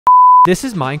This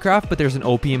is Minecraft, but there's an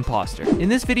OP imposter. In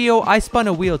this video, I spun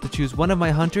a wheel to choose one of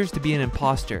my hunters to be an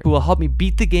imposter, who will help me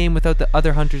beat the game without the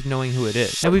other hunters knowing who it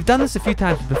is. Now, we've done this a few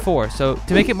times before, so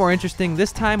to make it more interesting,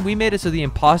 this time we made it so the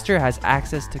imposter has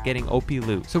access to getting OP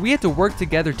loot. So we had to work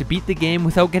together to beat the game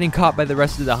without getting caught by the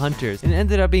rest of the hunters, and it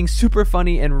ended up being super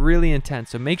funny and really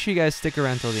intense, so make sure you guys stick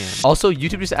around till the end. Also,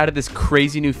 YouTube just added this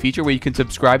crazy new feature where you can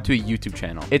subscribe to a YouTube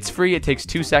channel. It's free, it takes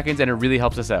 2 seconds, and it really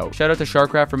helps us out. Shout out to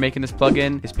Sharkcraft for making this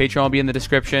plugin. His Patreon will be in the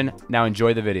description. Now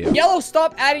enjoy the video. Yellow,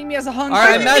 stop adding me as a hunter. All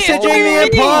right, messaging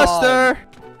the imposter.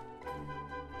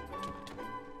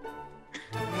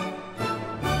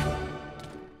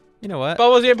 You know what?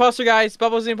 Bubbles the imposter, guys.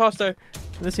 Bubbles the imposter.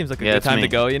 This seems like a good time to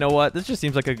go. You know what? This just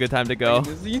seems like a good time to go.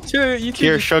 You two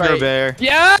Here, Sugar Bear.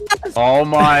 Yeah. Oh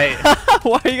my.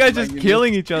 Why are you guys just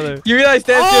killing each other? You realize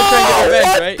that's still trying to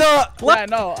get revenge, right? What? Yeah,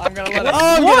 no, I'm gonna let it.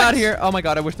 Oh, get out of here. Oh my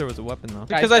god, I wish there was a weapon though.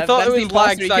 Because I thought it was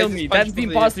lag. He killed me. That's the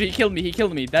imposter. He killed me. He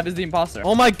killed me. That is the imposter.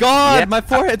 Oh my god, my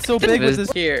forehead's so big with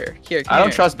this. Here. I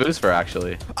don't trust Booster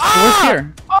actually. Where's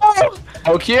here?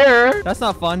 Oh, here. That's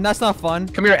not fun. That's not fun.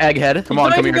 Come here, egghead. Come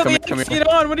on, come here. Get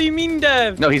on. What do you mean,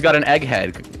 Dev? No, he's got an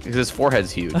egghead. His forehead's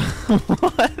huge.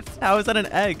 What? How is that an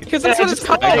egg? Because that's what it's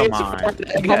called.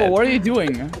 Bubba, what are you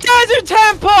doing? Desert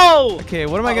Temple! Okay,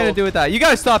 what am I gonna do with that? You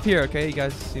guys stop here, okay? You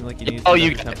guys seem like you need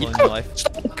a temple in your life.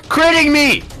 Critting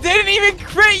me! They didn't even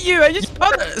crit you! I just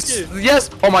punched you! Yes!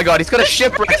 Oh my god, he's got a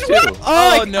shipwreck too!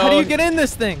 Oh, no. How do you get in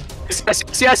this thing?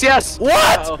 Yes!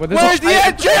 What? Where's the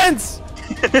entrance?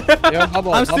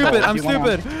 I'm stupid. I'm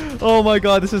stupid. Oh my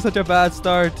god, this is such a bad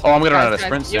start. Oh, I'm gonna run out of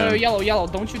sprint soon. Yellow,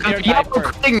 don't you dare die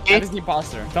first. Dev is the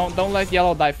imposter. Don't let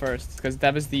Yellow die first, because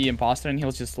Dev is the imposter and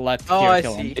he'll just let Kier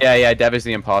kill him. Yeah, Dev is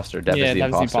the imposter. Dev is the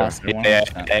imposter.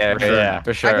 Yeah,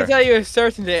 for sure. I can tell you a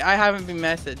certainty, I haven't been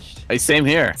messaged. Hey, same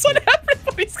here. That's what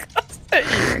everybody's gonna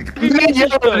say. Me and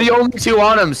Yellow are the only two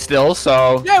on him still,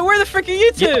 so. Yeah, where the frick are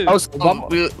you two?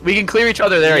 Yeah, we can clear each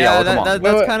other there, Yellow. Come on.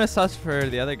 That's kind of sus for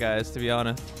the other guys, to be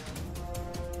honest.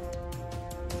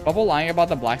 Bubble lying about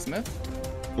the blacksmith?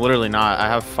 Literally not. I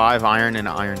have 5 iron and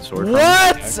an iron sword.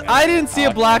 What? Okay. I didn't see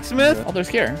a blacksmith. Oh, there's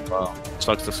Kier. Wow.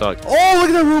 Sucks to suck. Oh, look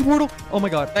at that room portal. Oh my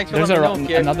god. Thanks for There's letting me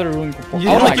know, Kier. another room. You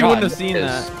Oh my you god. wouldn't have seen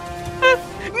that.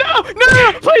 No,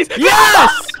 please!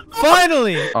 Yes!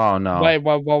 Finally! Oh no. Wait,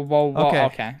 whoa.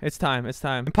 Okay. It's time.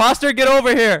 Imposter, get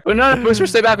over here! No, Booster,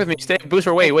 stay back with me.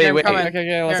 Booster, wait. Okay,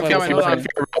 Okay, let's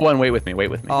One, wait with me.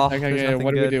 Oh, Okay,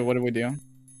 what do we do?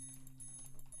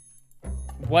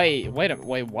 Wait, what?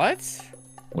 Wait, What?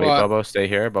 Bubbo, stay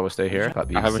here.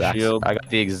 I have a shield. I got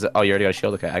the exact. Oh, you already got a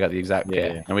shield. Okay, I got the exact.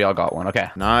 Yeah. And we all got one. Okay.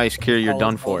 Nice, Kier, you're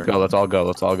done for. Go. Let's all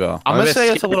go. I'm gonna say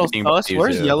it's a little sus.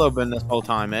 Where's Yellow been this whole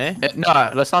time, eh?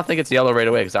 No, let's not think it's Yellow right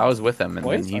away because I was with him and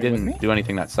Wait, he didn't do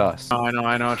anything that sus. I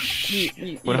know. Shh.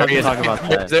 He- We're not gonna talk about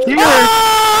that.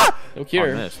 Ah! Oh,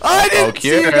 Kier. I didn't see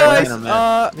you Kier.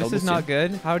 guys! This is not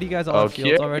good. How do you guys all have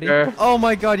shields already? Kier. Oh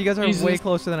my god, you guys are Jesus. way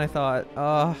closer than I thought.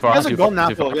 He has a golden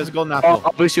apple.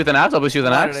 I'll boost you with an axe.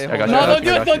 Saturday, I got hold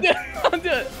you. on. No, don't do it. Don't do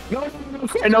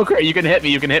it. No crit. You can hit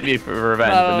me for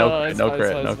revenge. but no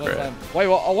crit. Wait,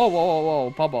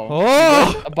 whoa, Bubbo.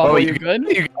 Oh! Bubbo, you good?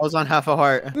 I was on half a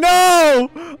heart. No!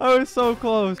 I was so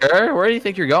close. Where do you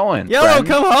think you're going? Yellow, friend?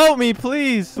 come help me,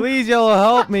 please. Please, Yellow,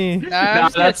 help me. Nah,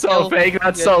 that's so fake.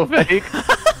 That's so fake.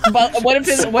 But what if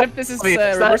this is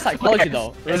reverse psychology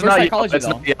though? It's Reverse not psychology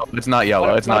yellow. though. It's not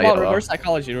yellow. It's not What about yellow. reverse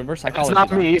psychology. It's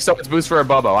not me, so it's boost for a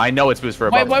Bubbo. I know it's boost for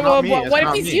a Wait, Bubbo. what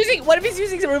if he's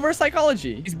using reverse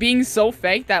psychology? He's being so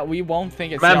fake that we won't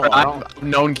think it's Remember, yellow. I've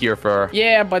known Kier for.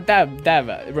 Yeah, but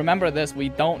Dev, remember this. We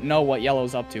don't know what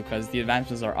Yellow's up to because the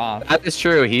advantages are off. That is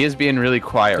true. He is being really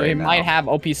quiet So right he now. might have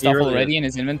OP stuff really already in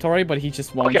his inventory, but he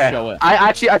just won't Okay. show it.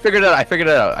 I figured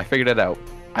it out.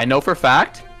 I know for a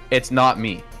fact it's not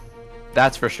me.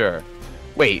 That's for sure.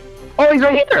 Wait. Oh, he's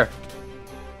right here.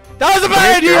 That was a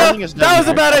bad idea. That was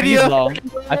a bad idea.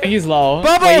 I think he's low.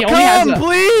 Bubbo, Wait, he only has come,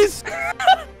 please.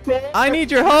 I need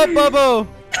your help, Bubbo.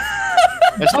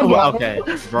 Okay,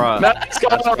 bruh. That's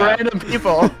got all random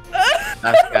people.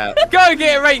 That's cat. Gotta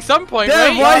get it right at some point, Dev,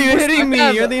 right? why are you hitting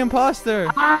me? You're the imposter.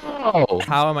 Ow.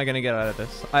 How am I gonna get out of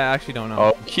this? I actually don't know.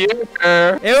 Oh, Kier.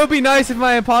 It would be nice if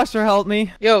my imposter helped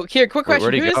me. Yo, Kier, quick question.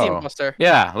 Where'd he Who is the go? imposter?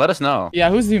 Yeah, let us know. Yeah,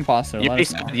 who's the imposter? You Let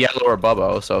us know. said Yellow or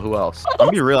Bubbo, so who else? I'm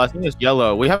gonna be real. I think it's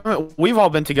Yellow. We've all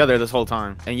been together this whole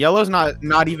time, and Yellow's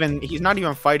not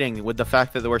even fighting with the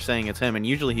fact that we're saying it's him, and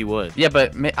usually he would. Yeah,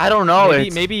 but I don't know.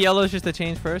 Maybe Yellow's just a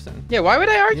changed person. Yeah, why would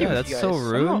I argue Yeah, with that's you guys? so I'm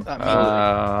rude. not that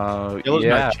mean. Yellow's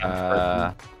not a changed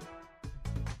yeah.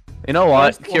 You know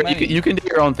what? Where's Kier, you can do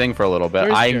your own thing for a little bit.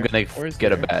 Where's I'm Kier? gonna Where's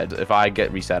get a Kier? bed. If I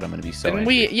get reset, I'm gonna be so Didn't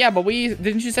angry. we? Yeah, but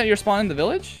didn't you set your spawn in the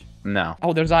village? No.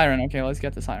 Oh, there's iron. Okay, let's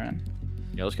get this iron.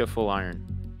 Yeah, let's get full iron.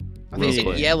 I think you said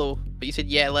quick. yellow, but you said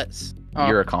yeah, let's. Oh.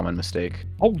 You're a common mistake.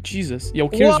 Oh, Jesus. Yo,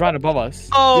 Kira's What? right above us.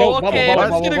 Oh, Yo, okay, Bubble, I'm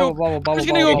bubble, just gonna bubble, go- bubble, I'm bubble, just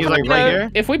gonna go bubble, He's bubble. like right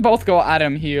here. If we both go at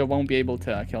him, he won't be able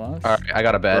to kill us. All right, I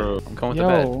got a bed. Bro. I'm going with the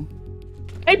bed. Yo.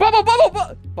 Hey, Bubble.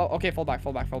 Okay, fall back.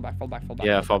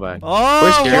 Yeah, fall back. Oh,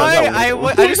 Where's Kira?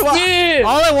 why? I just want. me!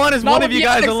 All I want is one of you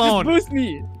guys Just alone. boost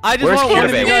me. I just Where's want one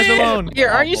of Kira, you babe? guys alone. Here,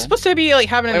 aren't you supposed to be like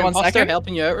having an Wait, 1 imposter second.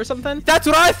 helping you out or something? That's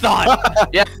what I thought.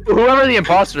 Yeah, whoever the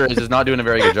imposter is not doing a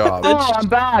very good job. Oh, I'm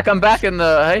back. I'm back in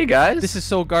the. Hey guys. This is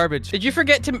so garbage. Did you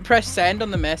forget to press send on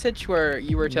the message where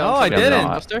you were telling? No, I somebody about the didn't.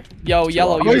 imposter? Yo,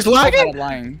 Yellow, Oh, you're he's so lagging? bad at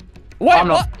lying. What? I'm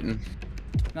not.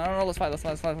 No, let's fight.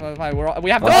 We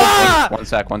have to. Ah!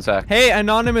 One sec. Hey,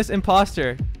 anonymous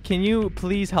imposter, can you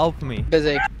please help me?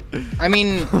 Busy. I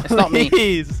mean, it's not me.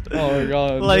 Please. Oh my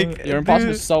god. Like, your imposter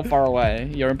dude. is so far away.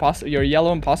 Your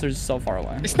yellow imposter is so far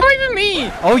away. It's not even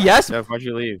me. Oh yes. Dev, why'd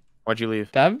you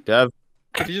leave? Dev? Dev.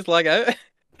 Did you just lag out?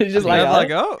 Did you just Like, like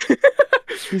go.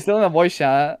 He's still in the voice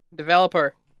chat.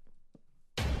 Developer.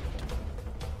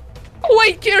 Oh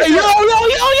wait, Kira!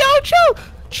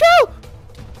 Chill.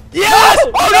 Yes.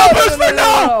 Oh no, Booster,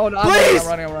 no. No, Please.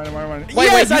 I'm running.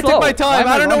 Yes, I he's took low. my time.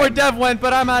 Why I am don't know where running? Dev went,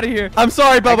 but I'm out of here. I'm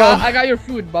sorry, I Bubba. got your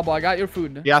food, Bubble. I got your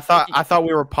food. Yeah, I thought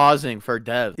we were pausing for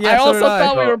Dev. Yeah, I so also did I.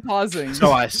 thought we were pausing.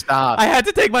 So I stopped. I had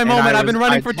to take my moment. I I've been was-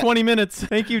 running I- for 20 minutes.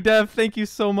 Thank you, Dev. Thank you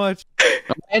so much.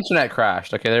 My internet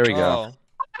crashed. Okay, there we go.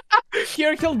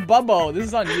 Kira killed Bubble. This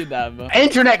is on you, Dev.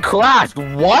 Internet crashed.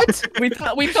 What? we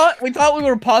thought we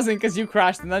were pausing because you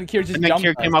crashed, and then Kira just and then jumped.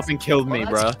 Kier came up and killed me,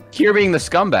 bro. You're being the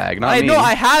scumbag, not I me. know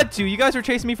I had to. You guys were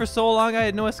chasing me for so long. I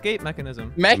had no escape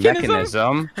mechanism.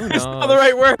 Mechanism. Who It's knows? not the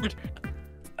right word.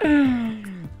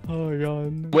 Oh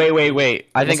god. Wait.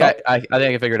 I think What's I think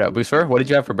I figured it out. Booster, what did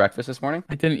you have for breakfast this morning?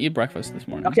 I didn't eat breakfast this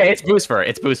morning. Okay, it's Booster.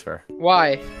 It's Booster.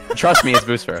 Why? Trust me, it's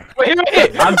Booster. Wait.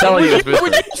 I'm telling you, it's Booster.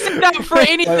 Would you say that for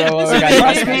anything? Wait, This guys, is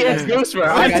Trust guys, me, guys, it's guys. Booster.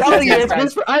 Guys, I'm guys, telling you, guys, it's guys.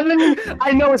 Booster.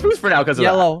 I know it's Booster now because of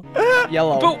Yellow. But what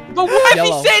Yellow.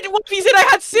 if he said I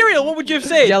had cereal? What would you have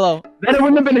said? Yellow. that. Then it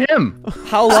wouldn't have been him.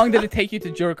 How long did it take you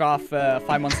to jerk off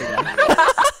 5 months ago?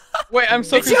 Wait, I'm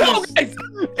so It's yellow, confused.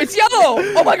 guys! It's yellow!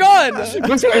 Oh my god!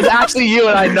 Booster, it's actually you,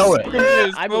 and I know it.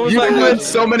 What was You've that been doing question?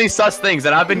 so many sus things,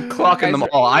 and I've been clocking them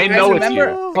all. I Guys, know it's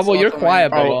remember, you. Bubble, you're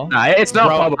quiet, Bubble. Nah, it's not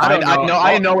Bro, Bubble. I don't know.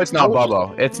 I know it's not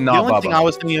Bubble. It's The not only thing I Bubble.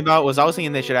 was thinking about was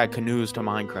they should add canoes to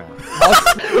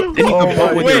Minecraft. Then you can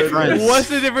boat with your Wait, friends. what's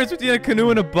the difference between a canoe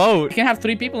and a boat? You can have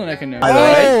 3 people in a canoe.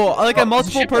 Oh, like a Oh,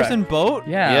 multiple shipwreck. person boat?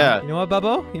 Yeah. Yeah. You know what,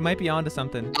 Bubbo? He might be onto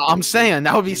something. I'm saying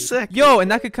that would be sick. Yo,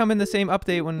 and that could come in the same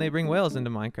update when they bring whales into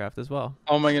Minecraft as well.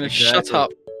 Oh my goodness, Exactly. shut up.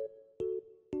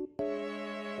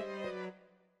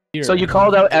 So you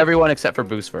called out everyone except for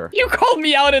Booster. You called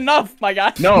me out enough, my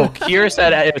guy. No, Kier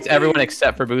said it's everyone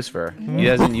except for Booster. He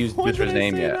hasn't used Why did Booster's I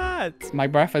name say yet. that? My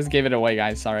breakfast gave it away,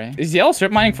 guys. Sorry. Is Yellow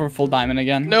strip mining for full diamond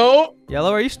again? No.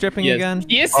 Yellow, are you stripping Yes. again?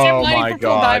 He is strip Oh mining my for full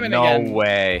god, diamond no again.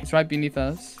 way. It's right beneath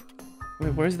us.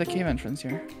 Wait, where's the cave entrance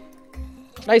here?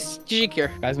 Nice GG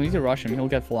here. Guys, we need to rush him. He'll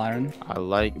get full iron. I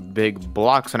like big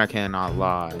blocks and I cannot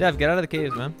lie. Dev, get out of the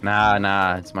caves, man.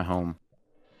 Nah, it's my home.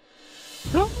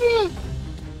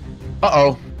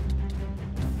 Uh-oh.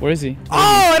 Where is he?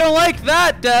 Oh, I don't like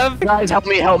that, Dev. Guys, help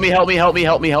me. Oh,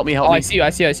 I see you.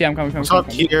 I'm coming. What's up,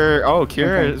 Kier? Oh,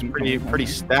 Kier Okay. is pretty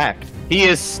stacked. He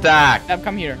is stacked. Dev,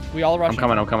 come here. We all rush I'm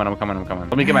coming.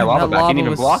 Let me get my Man, lava that back. He didn't lava even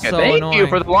was block it. so Thank you annoying.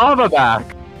 for the lava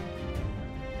back.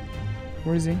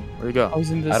 Where is he? Where'd he go? Oh,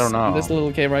 he's in this. I don't know. This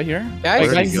little cave right here. Guys,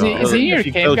 Where'd Guys, he is go? he- is he in your If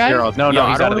he cave, kills guy? Gerald- No, Yo, he's I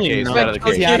out of don't the really cave. He's know. out of the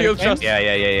Is he cave. out of You'll the trust- cave?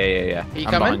 Yeah. Are you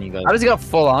I'm coming? behind you guys. How does he got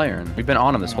full iron? We've been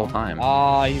on him this whole time.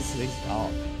 Oh, he's oh.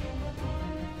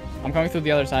 I'm coming through the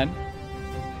other side.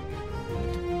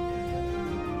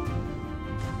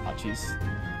 Oh, jeez.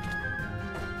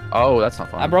 Oh, that's not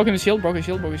I fun. broke his shield. Just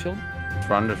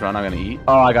run. I'm gonna eat.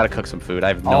 Oh, I gotta cook some food. I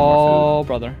have no more Oh,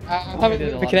 brother. I'm having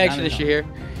a connection issue here.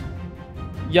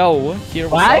 Yo, here.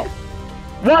 What's Lag? up?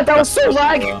 food. What? That was so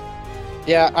lag.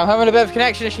 Yeah, I'm having a bit of a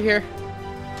connection issue here.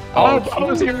 Oh,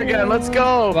 Bubba's here again. Let's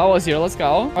go. Well, was here. Let's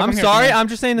go. I'm sorry. I'm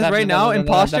just saying this right now.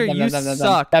 Imposter, you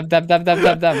suck. Dev.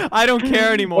 I don't care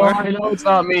Well, anymore. I know it's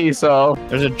not me, so.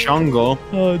 There's a jungle.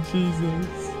 Oh,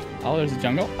 Jesus. Oh, there's a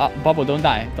jungle. Bubble, don't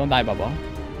die. Don't die, Bubble.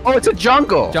 Oh, it's a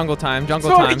jungle. Jungle time. Jungle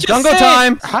That's what I time. just Jungle said.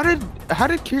 time. How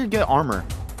did Kier get armor?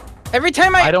 Every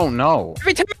time I don't know.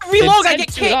 I relog, I It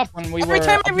get said suit up kicked. when we Every were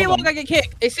time I above relog, them. I get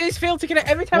kicked. It says failed to connect.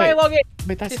 Every time Wait. I log in,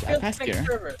 Wait, that's it failed to past connect gear.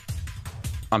 server.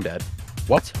 I'm dead.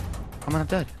 What? I'm not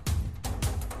dead.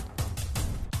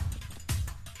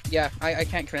 Yeah, I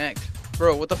can't connect.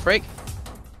 Bro, what the frick?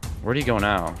 Where'd he go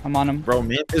now? I'm on him. Bro,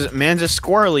 man's is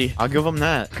squirrely. I'll give him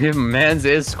that. Man's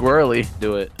is squirrely.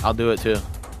 Do it. I'll do it too.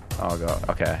 I'll go.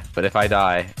 Okay, but if I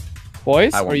die,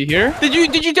 Boys, I are won't. you here? Did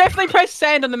you definitely press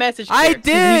send on the message? I here?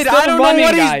 did. still I don't know running,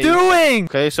 what guys. he's doing.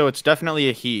 Okay, so it's definitely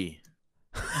a he.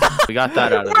 We got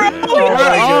that out of the way.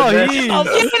 Oh, That helps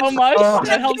us so much.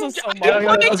 That helps us so much.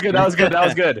 that was good. That was good. That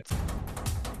was good.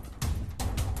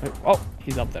 Oh,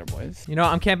 he's up there, boys. You know,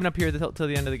 I'm camping up here till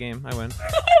the end of the game. I win.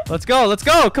 Let's go. Let's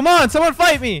go. Come on, someone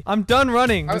fight me. I'm done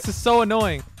running. This is so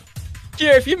annoying.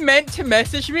 Here, if you meant to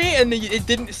message me and it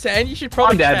didn't send, you should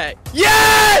probably I'm dead. check.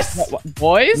 Yes!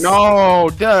 Boys? No,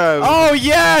 dude. Oh,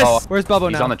 yes! Oh, Where's Bubbo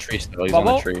He's now? on the tree still. He's on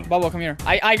the tree. Bubbo, come here.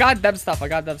 I got Deb stuff. I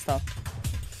got Deb stuff.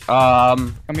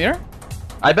 Um, Come here.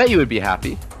 I bet you would be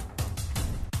happy.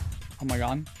 Oh my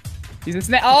god. He's in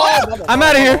snake. Oh, Bubbo, I'm Bubbo,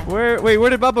 out of here. Bubbo. Where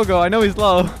did Bubbo go? I know he's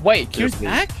low. Wait, Kier's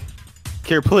back?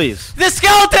 Here, please. The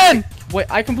skeleton! Wait,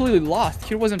 I completely lost.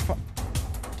 Kier wasn't.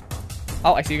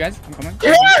 Oh, I see you guys. I'm coming.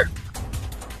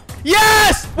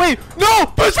 Yes! Wait, no!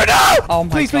 Booster, no! Oh my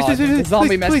Please, god. please, please, This please, zombie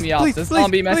please, messed please, me up. please, This please,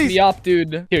 zombie messed please. me up,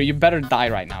 dude. Here, you better die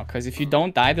right now, because if you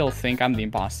don't die, they'll think I'm the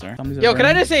imposter. Yo, can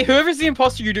I just say, whoever's the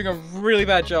imposter, you're doing a really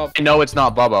bad job. I know it's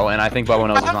not Bubbo, and I think Bubbo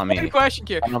knows it's not I have me. a question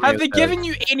here. I don't Have think they it's given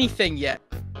you anything yet?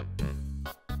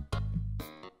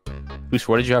 Boost,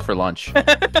 what did you have for lunch?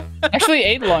 Actually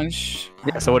ate lunch.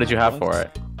 Yeah, so what did you have for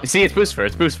it? See, it's Booster.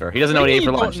 It's Booster. He doesn't know what he ate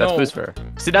for lunch. That's Booster.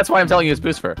 See, that's why I'm telling you it's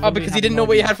Booster. Oh, because he didn't know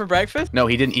what you had for breakfast? No,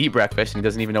 he didn't eat breakfast, and he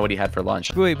doesn't even know what he had for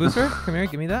lunch. Wait, Booster, come here,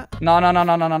 give me that. No.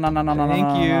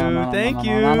 Thank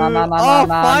you. Oh,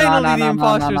 finally the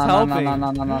imposter's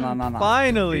helping.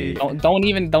 Finally. Don't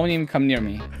even come near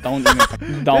me. Don't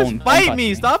Just bite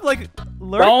me. Stop like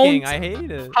lurking. I hate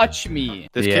it. touch me.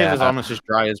 This Yeah. cave is almost as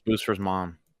dry as Booster's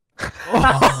mom.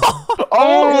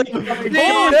 Oh,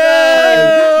 Violation.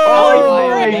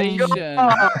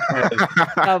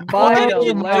 A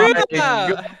violation.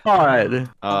 God.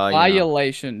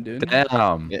 Violation, dude.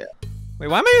 Damn. Yeah. Wait,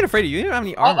 why am I even afraid of you? You don't have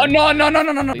any armor. Oh,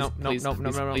 no. Please.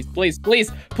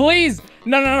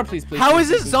 No, please. How is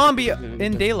this zombie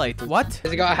in daylight? What?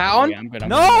 Has he got a hat on? I'm good.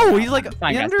 No, he's like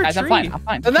Fine, under a guys, tree. I'm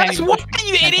fine. And that's what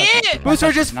you idiot!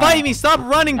 Booster, just fight me. Stop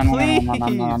running, please.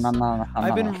 No.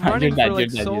 I've been running for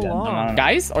like so long.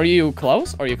 Guys, are you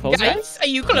close? Are you close? Guys, are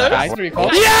you close? Guys, are you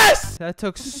close? Yes! That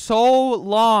took so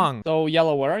long. So,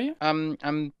 Yellow, where are you? I'm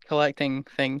collecting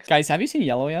things. Guys, have you seen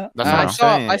Yellow yet? That's I what I'm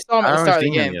saw- saying. I saw him at the haven't start of the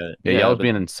seen him game. yet. Yeah, Yellow's but-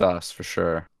 being in sus for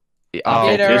sure. Get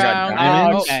he's got around.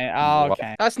 diamonds?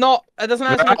 Okay. That's not. That doesn't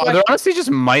answer my There question. honestly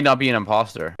just might not be an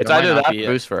imposter. It's There might either not that be or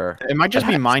it. Booster. It might just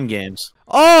be mind games.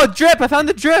 Oh, drip. I found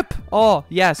the drip. Oh,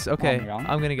 yes. Okay. my God.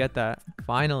 I'm going to get that.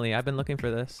 Finally. I've been looking for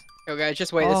this. Okay,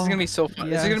 just wait. This is gonna be so fun.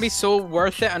 This is gonna be yes. so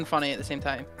worth it and funny at the same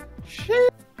time.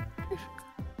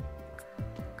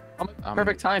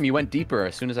 Perfect time. You went deeper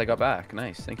as soon as I got back.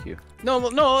 Nice. Thank you. No,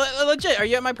 legit. Are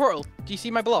you at my portal? Do you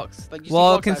see my blocks? Like, do you see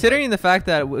Well, blocks that considering the fact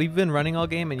that we've been running all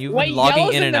game and you've Wait, been logging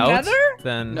Yellow's in in and the out, nether?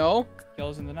 then No.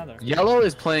 Yellow's in the nether. Yellow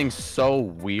is playing so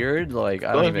weird. Like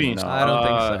I don't even know. I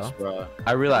don't think so. Bro.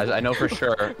 I realize. I know for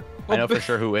sure. I know for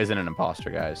sure who isn't an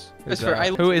imposter, guys. Who's That's fair, that? I-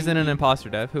 Who isn't an imposter,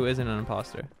 Dev? Who isn't an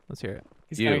imposter? Let's hear it.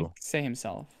 He's You. gonna say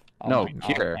himself. Oh No, my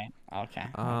God, here. Okay.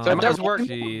 So Am it I does work. wrong?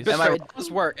 Jeez. It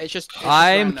does work. It's just.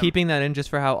 I'm random. keeping that in just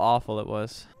for how awful it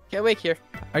was. Get away here.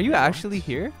 Are you actually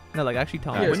here? No, like actually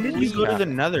tell me. Here, When did you go to the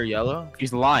nether, Yellow?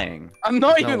 He's lying. I'm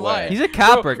not No even way. lying. He's a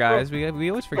capper, guys. We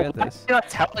always forget this. You're not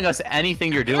telling us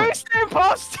anything you're doing. Where's the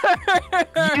imposter?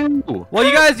 You. Well,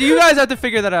 you guys have to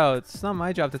figure that out. It's not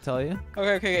my job to tell you.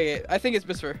 Okay. I think it's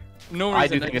Bisfer. No reason. I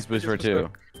do think it's Booster too.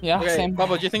 Yeah, Okay, same.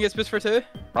 Bubble, do you think it's Bisfer too?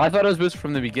 I thought it was Booster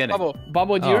from the beginning. Bubble.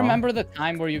 Bubble, do you Oh. remember the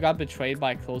time where you got betrayed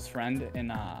by a close friend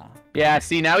in Yeah.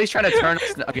 See, now he's trying to turn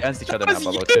us against each other now, was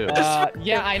Bubbo you. too.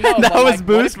 yeah, I know. That but, was like,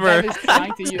 what if Booster. Dev is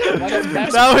trying to use- what if Dev- That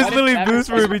was what if literally Dev is-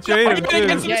 Booster who betrayed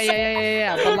him too.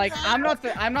 Yeah. But like, I'm not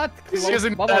close to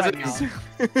using Bubble right peasants.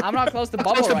 now. I'm not close to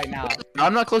Bubble right now.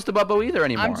 I'm not close to Bubbo either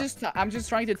anymore. I'm just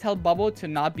trying to tell Bubble to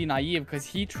not be naive because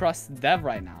he trusts Dev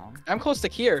right now. I'm close to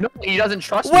Kier. No, he doesn't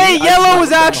trust me. Wait, I Yellow trust was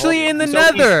him. actually in the So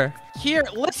he's- nether.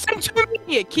 Kier, listen to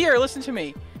me. Kier, listen to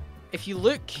me. If you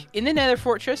look in the Nether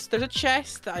Fortress, there's a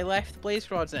chest that I left blaze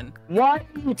rods in. Why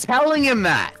are you telling him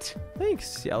that?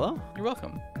 Thanks, Yellow. You're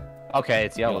welcome. Okay,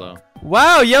 it's Yellow.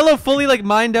 Wow, Yellow fully like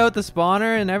mined out the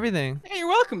spawner and everything. Hey, you're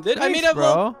welcome, dude. I Thanks, made a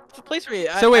bro. little place for you.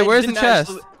 So wait, where's the didn't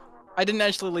chest? I didn't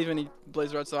actually leave any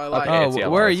blaze rods, so I lied. Okay, Oh, it's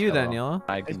Yellow, where are it's you then, Yellow.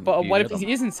 Yellow? But what if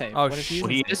he isn't safe? Oh, What if he shit.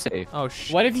 Well, isn't he is safe. Oh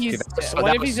sh. What if he's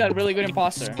what if he's a really good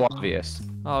imposter? So obvious.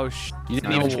 Oh sh. You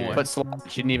didn't No even way. put slash. You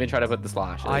didn't even try to put the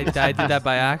slash. I did that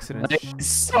by accident. It's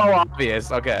so obvious.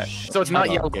 Okay, so it's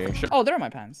not Yellow. Sure. Oh, there are my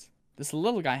pants. This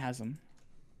little guy has them.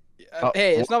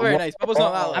 Hey, it's not very nice. Bubbles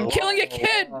not that I'm low. killing a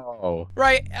kid. Oh.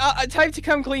 Right, time to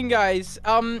come clean, guys.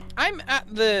 I'm at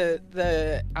the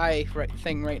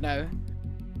thing right now.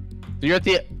 So you're at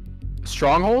the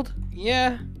stronghold?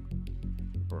 Yeah.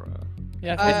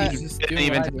 Yeah, He just Didn't doing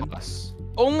even what I tell do. us.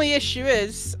 Only issue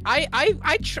is, I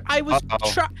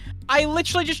Uh-oh.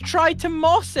 literally just tried to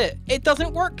moss it. It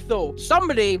doesn't work though.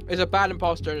 Somebody is a bad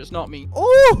imposter. It's not me.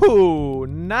 Ooh,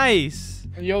 nice.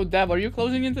 Yo, Dev, are you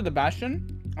closing into the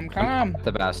Bastion? I'm kind of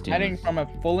The Bastion. heading from a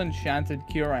full enchanted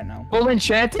cure right now. Full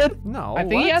enchanted? No. I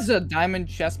think he what? has a diamond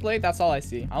chestplate. That's all I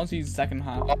see. I don't see his second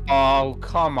half. Oh,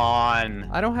 come on.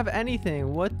 I don't have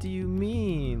anything. What do you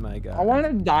mean, my guy? I want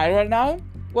to die right now.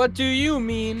 What do you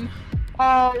mean?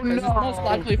 Oh, 'Cause it's most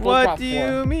likely full What prop do 4.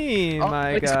 you mean,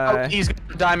 my It's- guy? He's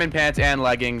got diamond pants and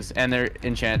leggings, and they're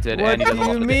enchanted. What and he do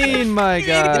doesn't you look- mean, my Wait,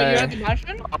 you're at guy? the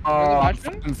Bastion? Oh, You're at the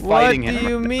Bastion? I'm What fighting do him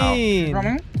you right now. I'm mean?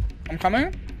 coming. I'm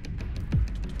coming.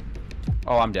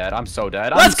 Oh, I'm dead. I'm so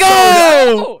dead. Let's I'm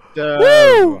so dead. go!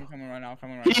 Woo! I'm coming right now.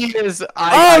 Coming right He is. Oh,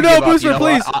 I no, give up. Booster, You know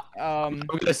what? please. I'm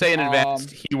gonna say in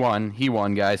advance, he won. He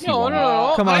won, guys. He No, won.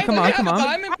 no. Come on, I come on, have come a on.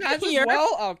 diamond pants as Here.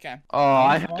 well? Okay. Oh,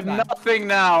 I Well have done. nothing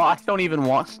now. I don't even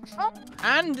want.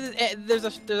 And there's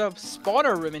a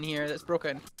spawner room in here that's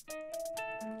broken.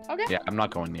 Okay. Yeah, I'm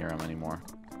not going near him anymore.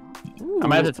 Ooh. I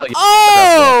might have to tell you.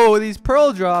 Oh, these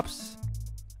pearl drops.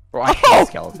 Bro, I hate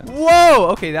skeletons. Whoa.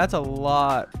 Okay, that's a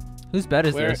lot. Whose bed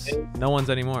is Where this? is- No one's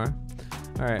anymore.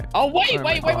 All right. Oh, wait, Where am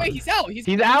I wait. going? He's out. He's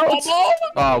out. Bubble?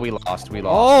 Oh, we lost. We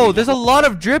lost. Oh, there's a lot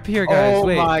of drip here, guys. Oh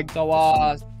Wait. my.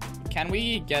 So, can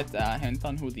we get a hint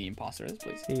on who the imposter is,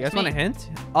 please? Hey, you guys want a hint?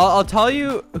 I'll tell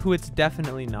you who it's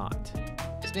definitely not.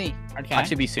 It's me. Okay.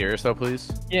 Actually, be serious though,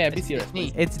 please. yeah, be serious. It's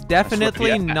me. It's definitely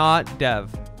yeah. not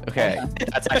Dev. Okay,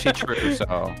 that's actually true.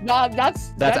 So No, that's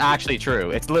that's actually true.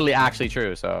 It's literally actually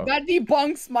true. So that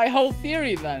debunks my whole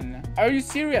theory. Then, are you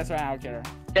serious right now, Kara?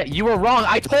 yeah, you were wrong.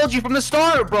 I told you from the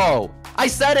start, bro. I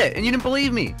said it, and you didn't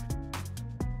believe me.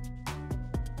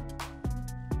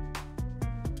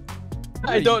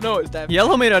 I don't know. It's Dev.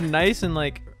 Yellow made a nice and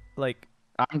like.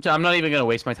 I'm not even gonna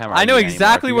waste my time. I know arguing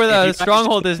exactly anymore. where If the you guys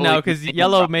stronghold is now believe because me,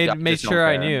 Yellow I made just don't sure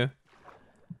I care. knew.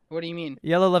 What do you mean?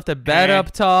 Yellow left a bed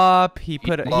up top. He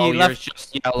put Well, he you're left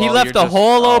just yellow, he left you're a just-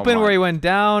 hole oh open my- where he went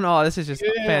down. Oh, this is just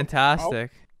Yeah.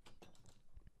 fantastic.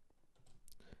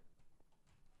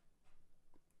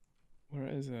 Where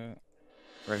is it?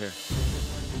 Right here.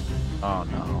 Oh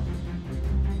no.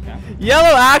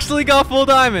 Yellow actually got full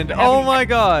diamond. Oh my Yeah,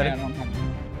 god. no, no.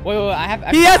 Wait, I have.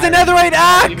 He has a netherite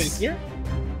Leave it axe. here.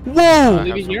 Whoa.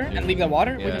 Leave it here and leave the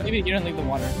water. We Yeah. can leave it here and leave the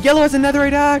water. Yellow has a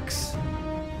netherite axe.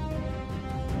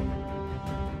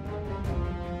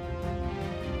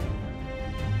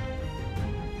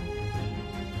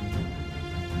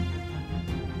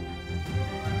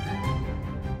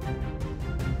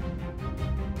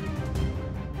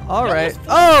 All right.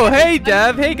 Oh, hey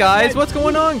Dev. Hey guys. What's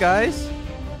going on, guys?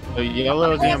 The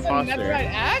yellow is the He has a imposter.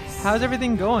 netherite axe? How's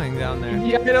everything going down there?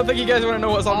 Yeah, I don't think you guys want to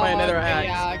know what's on my nether okay, axe.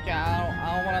 Yeah, okay.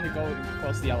 I don't want to go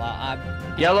close to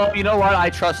yellow. Yellow, you know what? I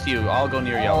trust you. I'll go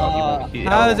near yellow. Yellow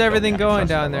How's won't go everything near. I going trust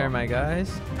down yellow. there, my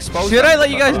guys? Expose Should them. I let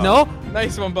you guys know?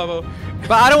 Nice one, Bubbo.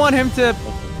 But I don't want him to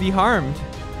be harmed.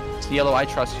 Yellow, I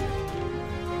trust you.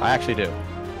 I actually do.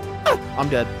 I'm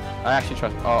dead. I actually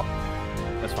trust. Oh,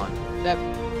 That's fine.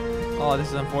 Oh, this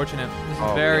is unfortunate. This is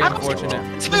Oh, very yeah. unfortunate. I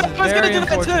This was is gonna very do that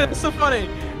too. unfortunate. That's so funny.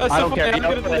 That's I so don't funny. care. I'm You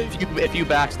know, gonna do the- if you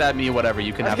backstab me, whatever,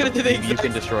 you can I was have. gonna do the You can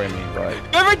exact- destroy me, but.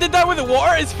 Whoever did that with the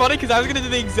water is funny because I was gonna do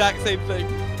the exact same thing.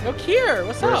 No, Kier,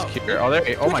 what's Where's up? Kier? Oh, there.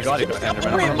 Oh my God, he got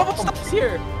Enderman. Wait, Bubble stuff's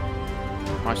here.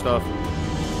 My stuff.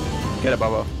 Get it,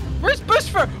 Bubbo. Where's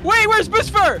Boostfer? Wait, where's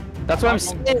Boostfer? That's what I'm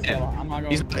not going saying. yellow. I'm not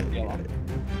going He's- yellow.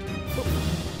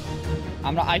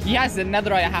 I'm not. He has a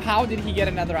netherite. How did he get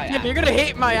a netherite? Yeah, you're gonna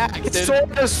hate my axe, dude. So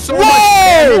there's so Whoa! much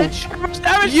damage. How much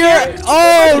damage You're. here?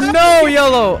 Oh no,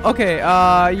 Yellow. Okay,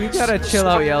 you gotta chill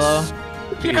out, Yellow.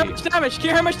 Kier, how much damage?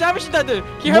 Kier, how much damage did that do?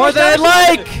 Kier, how More much than I'd damage did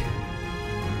that like.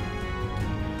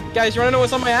 do? Guys, you wanna know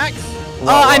what's on my axe?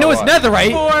 I know it's What?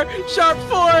 netherite. 4, sharp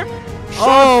 4.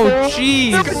 Oh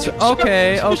jeez. Two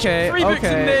Okay, sharp okay, 3 books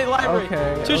in okay, the library.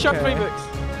 okay. 2 sharp 3 okay. books.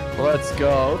 Let's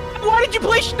go. Why did you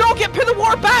place? No, put the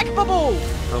water back, Bubble.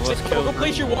 Let's Go, go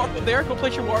place your water up there. Go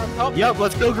place your water on top. Yep,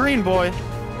 let's go green, boy.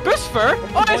 Boostfer.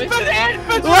 Oh, it's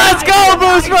been Let's go,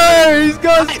 Booster! He's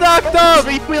got stocked up. So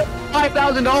you have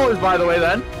 $5,000, by the way.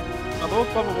 Then Bubble,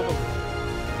 Bubble, Bubble.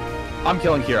 I'm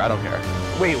killing Kier. I don't care.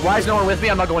 Wait, why is no one with me?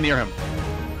 I'm not going near him.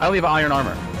 I only have iron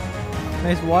armor.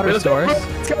 Nice water Wait, let's go. source.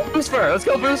 Let's go Booster. Let's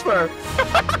go Booster.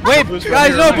 Wait, Booster,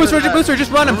 guys, no, you're Booster,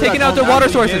 just run. I'm Remember taking that out their whole water map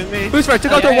you sources. gave me? Booster, I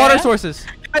took out their Yeah, water yeah. sources.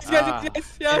 Yes, Ah,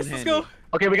 yes, yes, in let's go.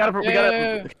 Okay, we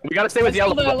gotta stay with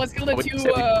yellow. Let's kill the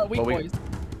two weak boys.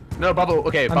 No, Bubble.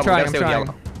 Okay, Bubble, trying, we gotta stay with I'm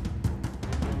yellow.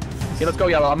 Okay, let's go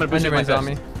yellow. I'm gonna boost you with my Enderman's on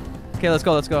me. fist. Okay, let's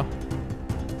go. Let's go.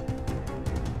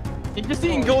 He's just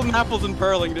eating golden apples and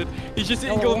pearling, dude. He's just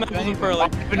eating golden apples and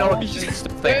pearling. You know, he's just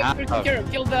they have.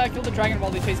 Kill the dragon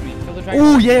while they chase me. Kill the dragon.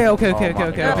 Oh yeah. Okay. Okay. Oh my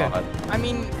Okay. Okay. Okay. God. I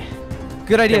mean,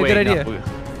 Good idea. Hey, Good wait, idea. no,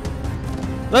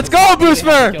 Let's go,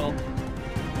 Booster.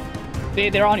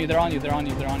 They're on you. They're on you. They're on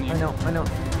you. They're on you. I know. I know.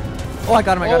 Oh, I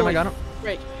got him. I got him. I got him.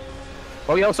 great.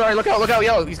 Oh, yellow, sorry. Look out,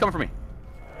 yellow. He's coming for me.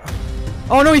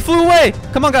 Oh no, he flew away.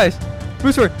 Come on, guys.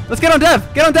 Booster, let's get on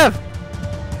Dev. Get on Dev.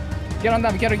 Get on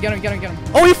them. Get him.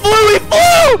 Oh, he flew. He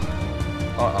flew.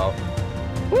 Uh-oh.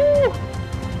 Woo!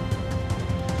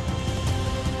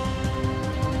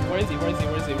 Where is he?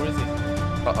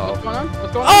 Uh-oh. What's going on?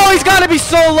 What's going on? Oh, he's gotta be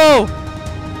so low.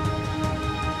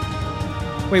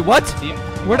 Wait, what? Team?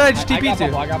 Where did I just TP to?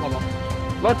 I got bubble.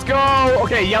 Let's go!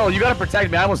 Okay, yellow, you gotta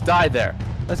protect me. I almost died there.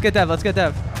 Let's get Dev. Let's get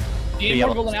Dev. Team,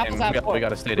 Yellow, golden apples have we four.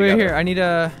 gotta stay Wait together. here. I need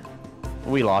a.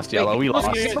 We lost, yellow. We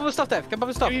lost. Get above the stuff, Dev. Get above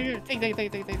the stuff.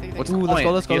 Take. What's Ooh, the let's point?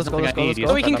 go, let's go, He has let's go, nothing let's go, I let's need. go.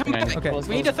 So we He can has come nothing I back. need. Okay.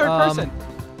 We need a third person.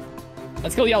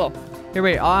 Let's kill yellow. Here,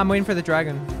 wait. I'm waiting for the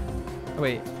dragon. Oh,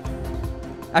 wait.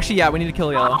 Actually, yeah, we need to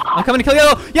kill yellow. I'm coming to kill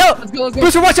yellow. Yellow! Let's go.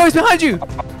 Booster, watch out! He's behind you.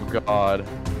 Oh, God.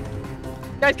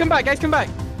 Guys, come back. Guys, come back.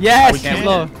 Yes, We he's can't,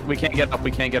 low. we can't get up.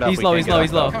 We can't get up. He's we low. can't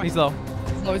He's get low. up. He's low.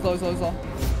 Come He's low. He's low.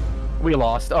 We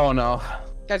lost. Oh, no.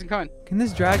 Guys, I'm coming. Can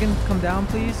this dragon come down,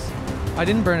 please? I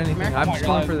didn't burn anything. Come here. I'm Oh just my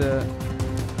going God. for the.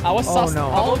 I was Oh, sus no.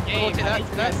 all Bubble, game. take I that, hate you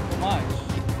take guys that. so much.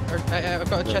 Or, I've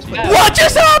got a chest plate. Yeah. What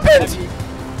just happened?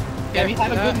 Yeah, we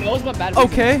have a good nose, but bad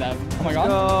Okay. reasons, Dev. Oh my god.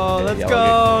 Oh, let's yellow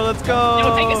go. Let's go.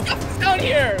 Yo, take his stuff down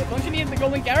here. Don't you need the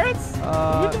golden carrots?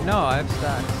 No, I have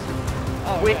stacks.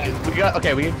 Oh, Wait,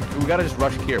 okay. we gotta just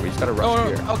rush here. We just gotta rush Oh,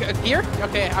 here. no. Okay, here?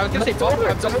 Okay, I was gonna say It's over.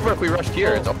 bubble. It's over if we rush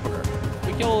here. It's over.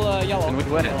 We kill yellow. And we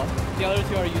win. Yellow. The other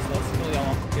two are useless. Kill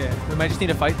yellow. Okay, we might just need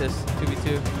to fight this 2v2.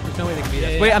 There's no way they can beat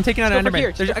us. Yeah, Wait, yeah. I'm taking out an Go for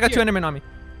here, Enderman. just I go got for two Endermen on me.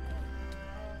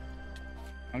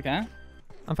 Okay.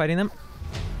 I'm fighting them.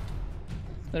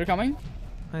 They're coming.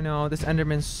 I know, this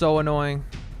Enderman's so annoying.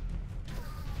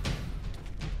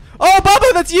 Oh,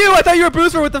 Bubba, that's you! I thought you were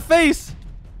Booster with the face!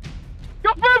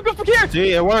 Go for him! Go for here!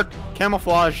 See, it worked.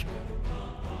 Camouflage.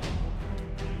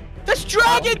 This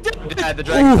dragon! dude! Dad, the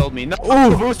dragon Ooh. killed me. No,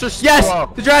 Ooh. Booster's Yes!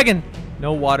 slow. The dragon!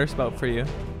 No water spout for you.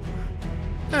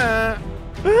 Yo.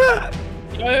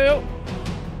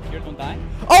 Here, don't die.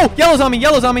 Oh! Yellow's on me!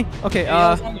 Yellow's on me! Okay,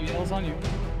 Yeah, yellow's on you.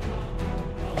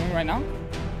 Coming right now.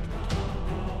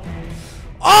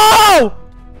 Oh!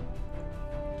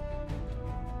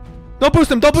 Don't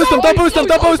boost him! Don't boost him! Don't boost him!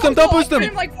 Don't boost him! Don't boost I hit him!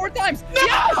 him like 4 times.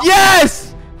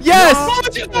 Yes! Yes! Oh,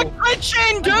 it's just a crit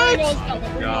chain, dude!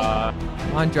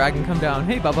 Come on, dragon, come down.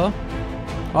 Hey, Bubba.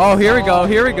 Oh, here we go.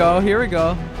 Here we go. Here we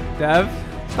go. Dev,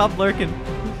 stop lurking.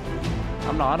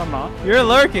 I'm not. You're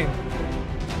lurking.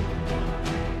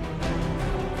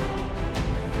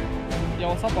 Yo,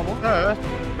 what's up, Bubble?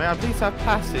 May I please have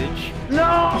passage?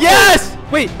 No! Yes!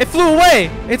 Wait, it flew away.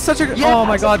 It's such a good. Yes! Oh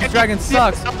my God, this dragon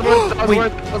sucks. That was Wait,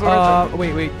 worth it. That was worth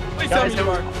it. wait. Please tell Guys, me you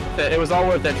are. it was all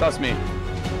worth it, trust me.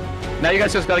 Now you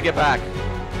guys just gotta get back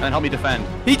and help me defend.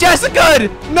 He Jessica!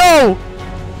 No!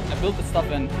 I built the stuff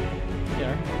in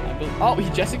here. Oh, he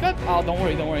Jessica? Oh, don't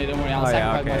worry. I'll Oh yeah,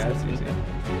 sacrifice okay, myself that's to easy. this.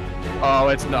 Oh,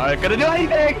 it's not gonna do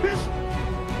anything!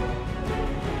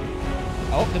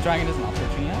 Oh, the dragon is not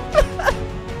searching yet.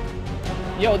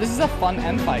 Yo, this is a fun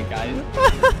end fight, guys.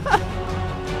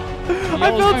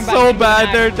 I felt so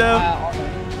bad there, Dev.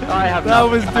 I have That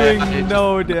nothing. was I have doing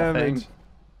no damage.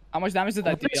 How much damage did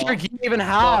that do? What does your gear even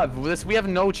have? We have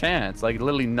no chance. Like,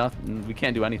 literally nothing. We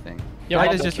can't do anything. Yo, Light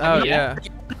Bubble, is just kill out, me, yeah.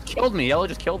 Killed me. Yellow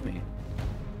just killed me.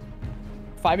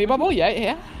 Fight me, Bubble?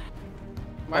 Yeah.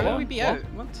 Why would we be out?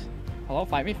 What? Hello,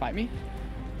 fight me.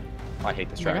 I hate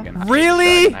this Okay. dragon. I hate this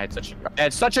Really? dragon. I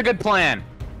had such a good plan.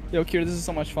 Yo, Kira, this is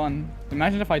so much fun.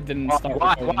 Imagine if I didn't start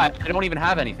Why? recording. Why? I don't even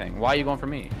have anything. Why are you going for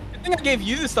me? I think I gave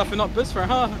you the stuff and not Booster,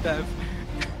 huh, Dev?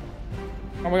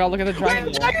 Oh my god, look at the Wait,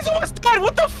 dragon. the dragon's almost dead!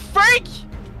 What the freak?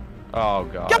 Oh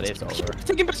god, Guys, it's over.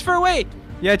 taking Booster away!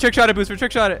 Yeah, trick shot it, Booster,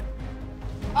 trick shot it.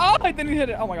 Oh, I didn't hit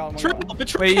it. Oh my god. Triple,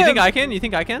 betray Wait, you him. think I can? You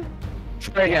think I can?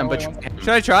 Try him, but Should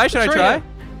I try? Should I Betray try? him.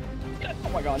 Oh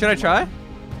my god. Should I try?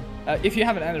 If you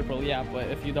have an ender pearl, yeah, but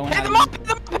if you don't Hit have them up! Hit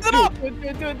them up!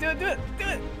 Hit them up! Do it.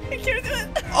 Kira, do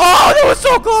it. Oh, that was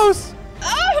so close!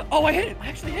 Ah! Oh, I hit it. I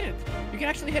actually hit it. You can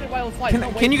actually hit it while it flies. No,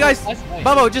 Can wait, you guys, wait, wait.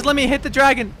 Bubbo, just let me hit the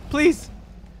dragon, please.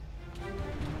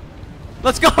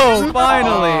 Let's go!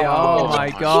 Finally! Oh my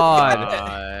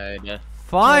God! God.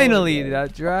 Finally, that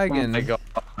Oh dragon. my god.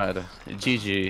 GG.